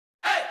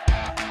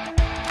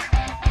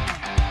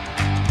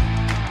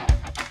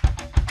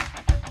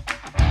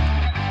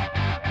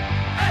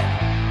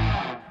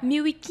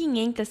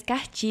1.500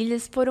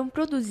 cartilhas foram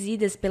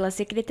produzidas pela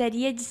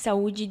Secretaria de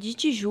Saúde de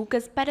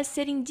Tijucas para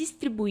serem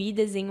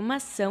distribuídas em uma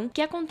ação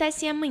que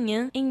acontece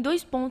amanhã em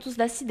 2 pontos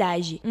da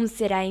cidade. Um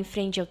será em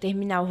frente ao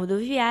terminal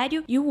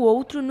rodoviário e o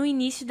outro no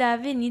início da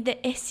Avenida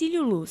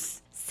Hercílio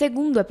Luz.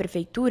 Segundo a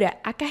Prefeitura,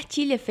 a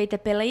cartilha feita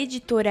pela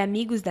editora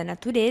Amigos da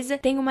Natureza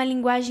tem uma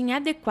linguagem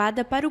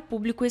adequada para o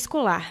público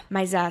escolar,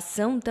 mas a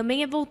ação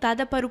também é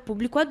voltada para o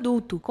público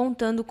adulto,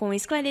 contando com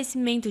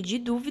esclarecimento de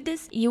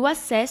dúvidas e o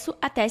acesso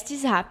a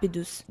testes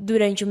rápidos.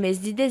 Durante o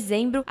mês de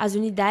dezembro, as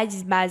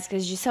unidades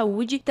básicas de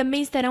saúde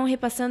também estarão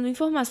repassando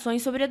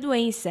informações sobre a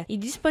doença e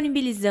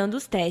disponibilizando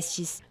os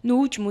testes. No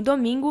último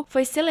domingo,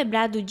 foi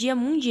celebrado o Dia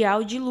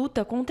Mundial de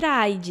Luta contra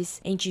a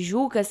AIDS. Em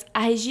Tijucas,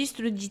 há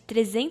registro de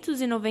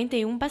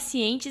 391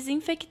 pacientes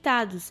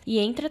infectados e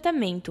em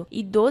tratamento,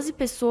 e 12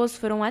 pessoas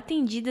foram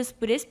atendidas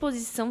por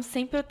exposição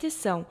sem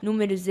proteção,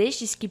 números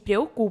estes que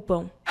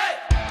preocupam.